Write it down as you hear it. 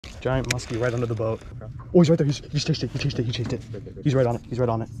Giant musky right under the boat. Okay. Oh, he's right there. He's chased it. He chased it. He chased it. He's right on it. He's right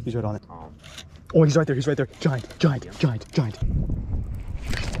on it. He's right on it. Oh, he's right there. He's right there. Giant, giant, giant, giant.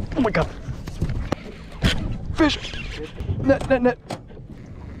 Oh my god. Fish. Net, net, net.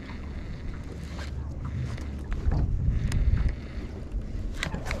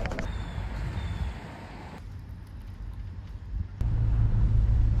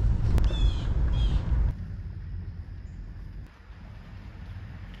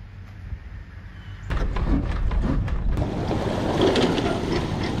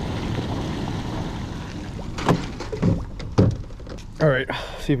 All right,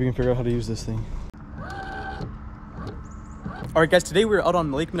 see if we can figure out how to use this thing. All right, guys, today we're out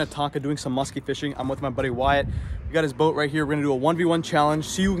on Lake Minnetonka doing some musky fishing. I'm with my buddy Wyatt. We got his boat right here. We're gonna do a 1v1 challenge.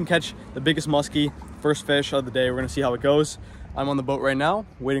 See who can catch the biggest musky, first fish of the day. We're gonna see how it goes. I'm on the boat right now,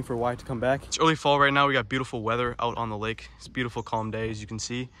 waiting for Wyatt to come back. It's early fall right now. We got beautiful weather out on the lake. It's a beautiful, calm day, as you can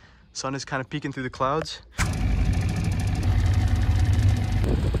see. Sun is kind of peeking through the clouds.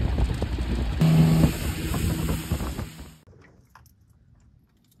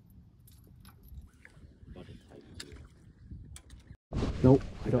 Nope,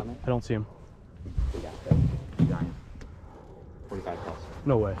 I don't see him. Giant. 45 plus.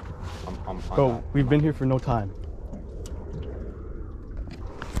 No way. Bro, we've been here for no time.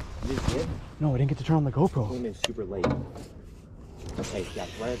 You didn't see it? No, I didn't get to turn on the GoPro. Came in super late. Okay, yeah,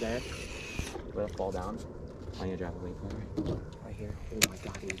 right there. Let it fall down. I'm gonna drop a weight for right here. Oh my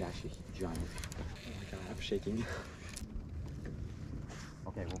god, it was actually giant. Oh my god, I'm shaking.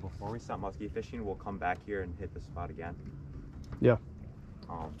 Okay, well before we stop musky fishing, we'll come back here and hit the spot again. Yeah.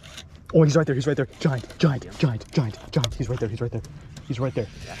 Oh, he's right there. He's right there. Giant, giant, giant, giant, giant. He's right there. He's right there. He's right there.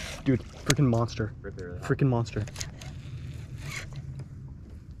 Yeah. Dude, freaking monster. Freaking monster.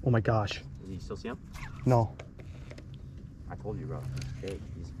 Oh my gosh. Does he still see him? No. I told you, bro. He's big.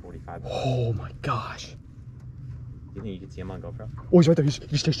 He's 45. Oh my gosh. Do you think you can see him on GoPro? Oh, he's right there. He's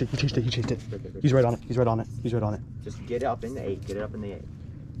chased it. He chased it. He chased it. He's right on it. He's right on it. He's right on it. Just get it up in the 8. Get it up in the 8.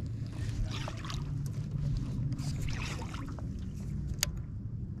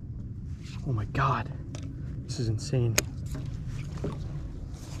 Oh my god, this is insane.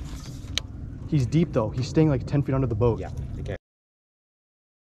 He's deep though. He's staying like 10 feet under the boat. Yeah, okay.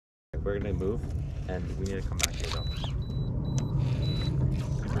 We're gonna move and we need to come back here though.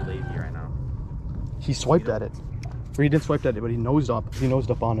 Super lazy right now. He swiped at it. Or he didn't swipe at it, but he nosed up. He nosed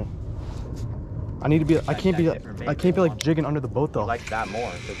up on it. I need to be, I can't be like jigging under the boat though. I like that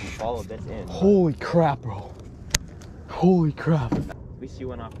more, so if you follow this in. Holy crap, bro. Holy crap. We see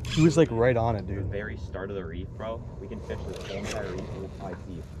one off. He was like right on it, dude. The very start of the reef, bro. We can fish this whole entire reef and we'll probably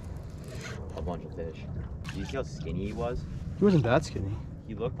see a bunch of fish. Do you see how skinny he was? He wasn't that skinny.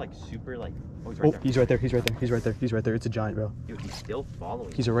 He looked like super like. Oh, he's right there. He's right there. He's right there. He's right there. He's right there. It's a giant, bro. Dude, he's still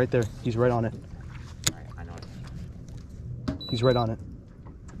following. He's right there. He's right on it. Alright, I know it. He's right on it.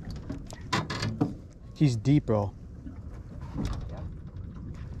 He's deep, bro. Yeah.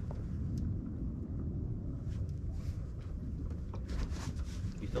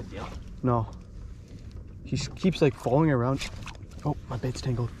 You still see him? No. He keeps like following around. Oh, my bait's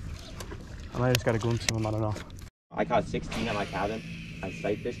tangled. I might have just got a glimpse of him. I don't know. I caught 16 at my cabin. I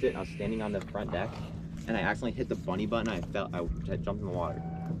sight fished it and I was standing on the front deck and I accidentally hit the bunny button. I jumped in the water.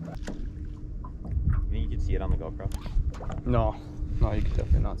 You think you can see it on the GoPro? No, you can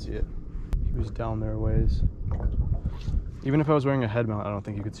definitely not see it. He was down there a ways. Even if I was wearing a head mount, I don't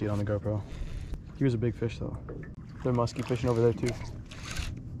think you could see it on the GoPro. He was a big fish though. They're musky fishing over there too.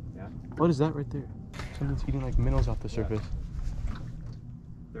 Yeah. What is that right there? Something's eating like minnows off the surface.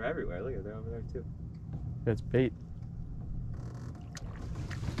 They're everywhere. Look, they're over there too. That's bait.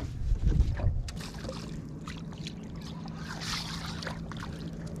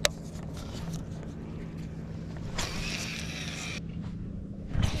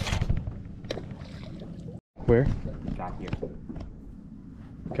 Where? Got here.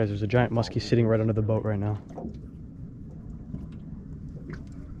 Guys, there's a giant musky sitting right under the boat right now.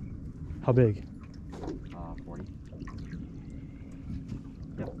 How big? 40.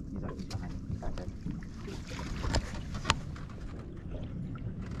 Yep, he's behind. He's back there.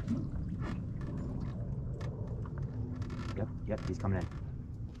 Yep, he's coming in.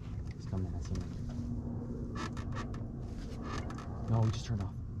 He's coming in, I see him. No, he just turned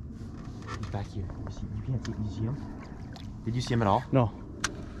off. He's back here. You can't see, you see him? Did you see him at all? No.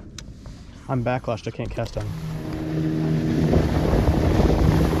 I'm backlashed, I can't cast on him.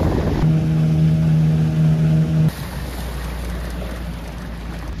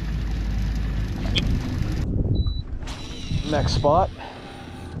 Next spot.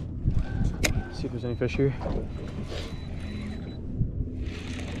 See if there's any fish here.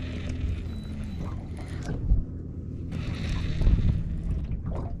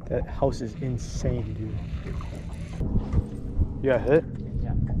 That house is insane, dude. You got hit?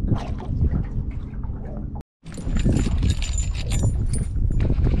 Yeah.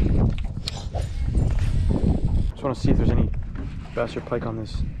 Just want to see if there's any bass or pike on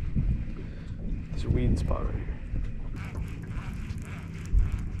this weed spot right here.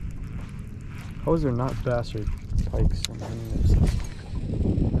 How is there not bass or pikes on any of this stuff?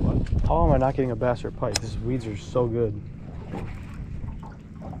 What? How am I not getting a bass or pike? These weeds are so good.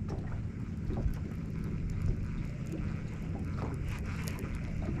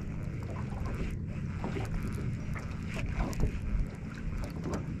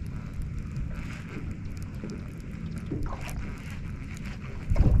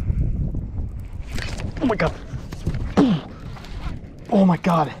 Oh my god. Oh my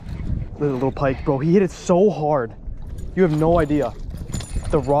god. Little pike, bro. He hit it so hard. You have no idea.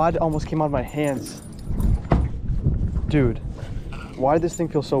 The rod almost came out of my hands. Dude, why did this thing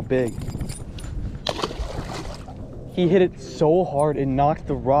feel so big? He hit it so hard, it knocked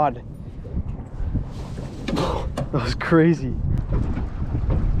the rod. That was crazy.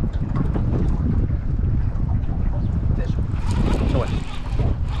 No way.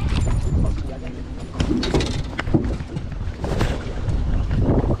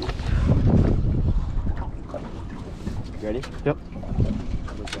 You ready? Yep.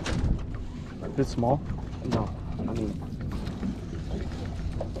 Is it small? No. I mean,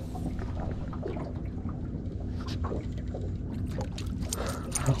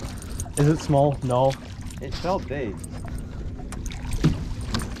 is it small? No. it felt big.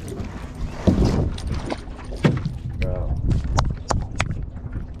 Bro.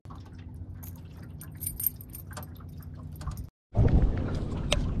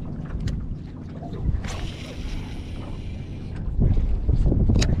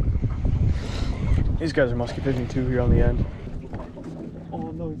 These guys are musky fishing too here on the end.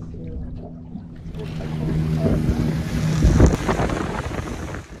 Oh no,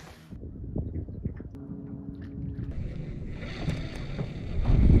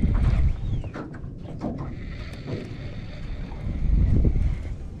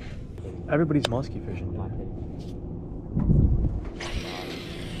 Everybody's musky fishing. not kidding.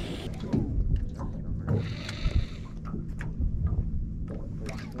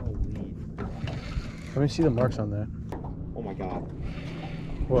 Let me see the marks on that. Oh my god.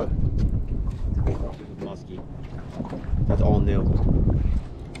 What? This is musky. That's all new.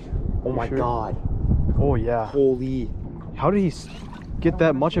 Oh my Sure. god. Oh yeah. Holy. How did he get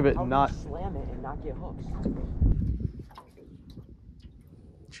that much of it How and did not? you slam it and not get hooks?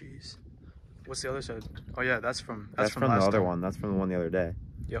 Jeez. What's the other side? Oh yeah, that's from That's from the last other time. one. That's from the one the other day.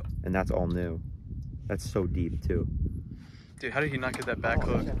 Yep. And that's all new. That's so deep too. Dude, how did he not get that back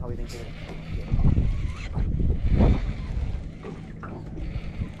hook? How we didn't get it.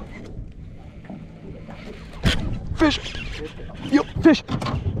 Fish! Yep, fish!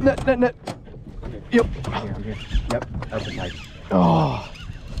 Net, net, net! Yep. I'm here. Yep, that's a pike. Oh,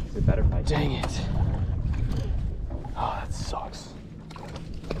 It's a better pike. dang it. Oh, that sucks.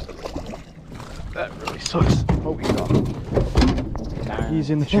 That really sucks. Oh, we got. He's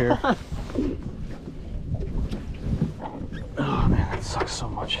in the chair. Oh man, that sucks so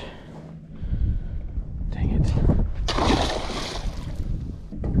much. Dang it.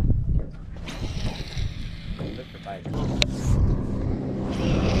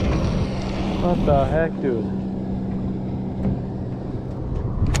 What the heck, dude?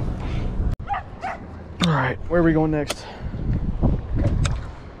 Alright, where are we going next?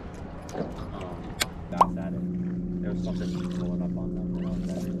 That's at it. There was something pulling up on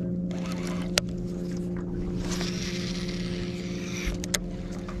them.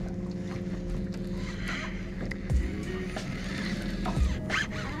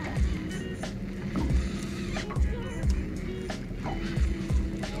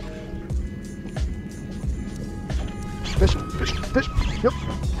 Fish, fish, fish, yep,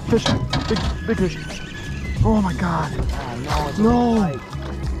 fish, big fish. Oh my god. No, it's No.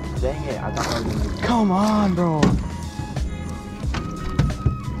 Dang it, I thought I was gonna Come on, bro.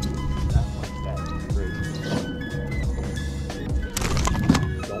 that one's dead. Great.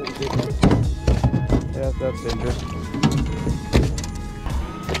 Don't get it. Yeah, that's dangerous.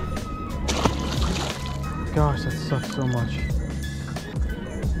 Gosh, that sucks so much.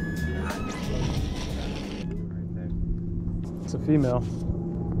 It's a female.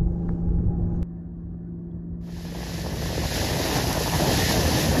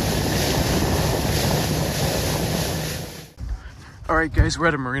 All right, guys, we're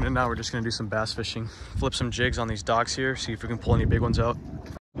at a marina now. We're just gonna do some bass fishing, flip some jigs on these docks here, see if we can pull any big ones out.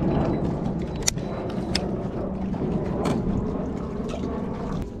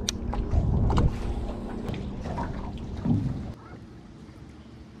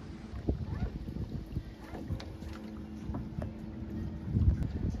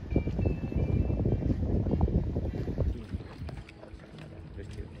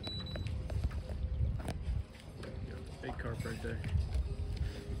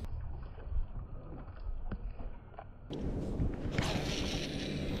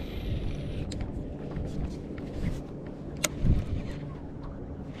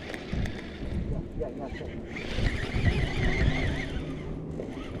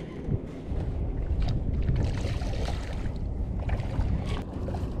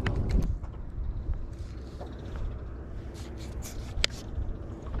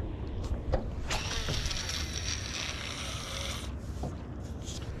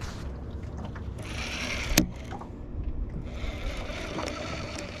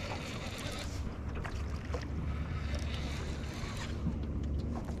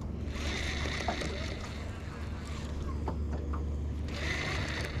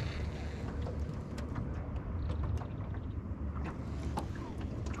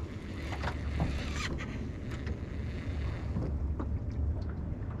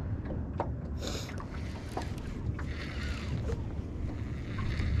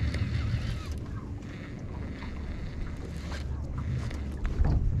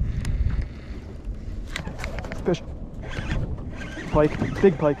 fish. Pike,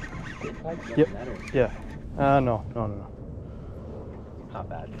 big pike. Big pike? Yep. Better. Yeah. No. Not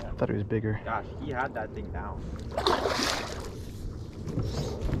bad. Yeah. I thought it was bigger. Gosh, he had that thing down.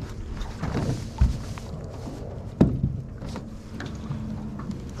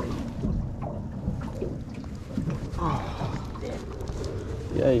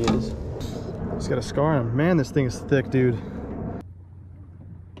 Yeah, he is. He's got a scar on him. Man, this thing is thick, dude.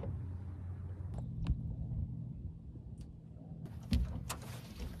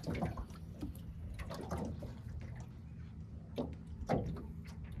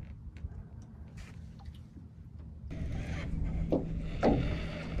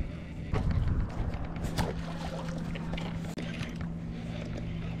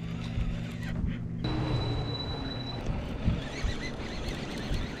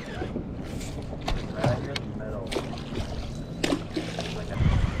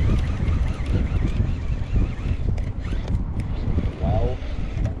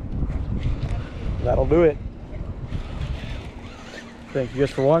 That'll do it. Thank you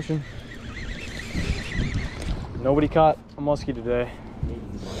guys for watching. Nobody caught a muskie today.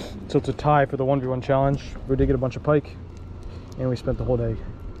 So it's a tie for the 1v1 challenge. We did get a bunch of pike, and we spent the whole day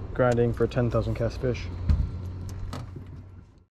grinding for 10,000 cast fish.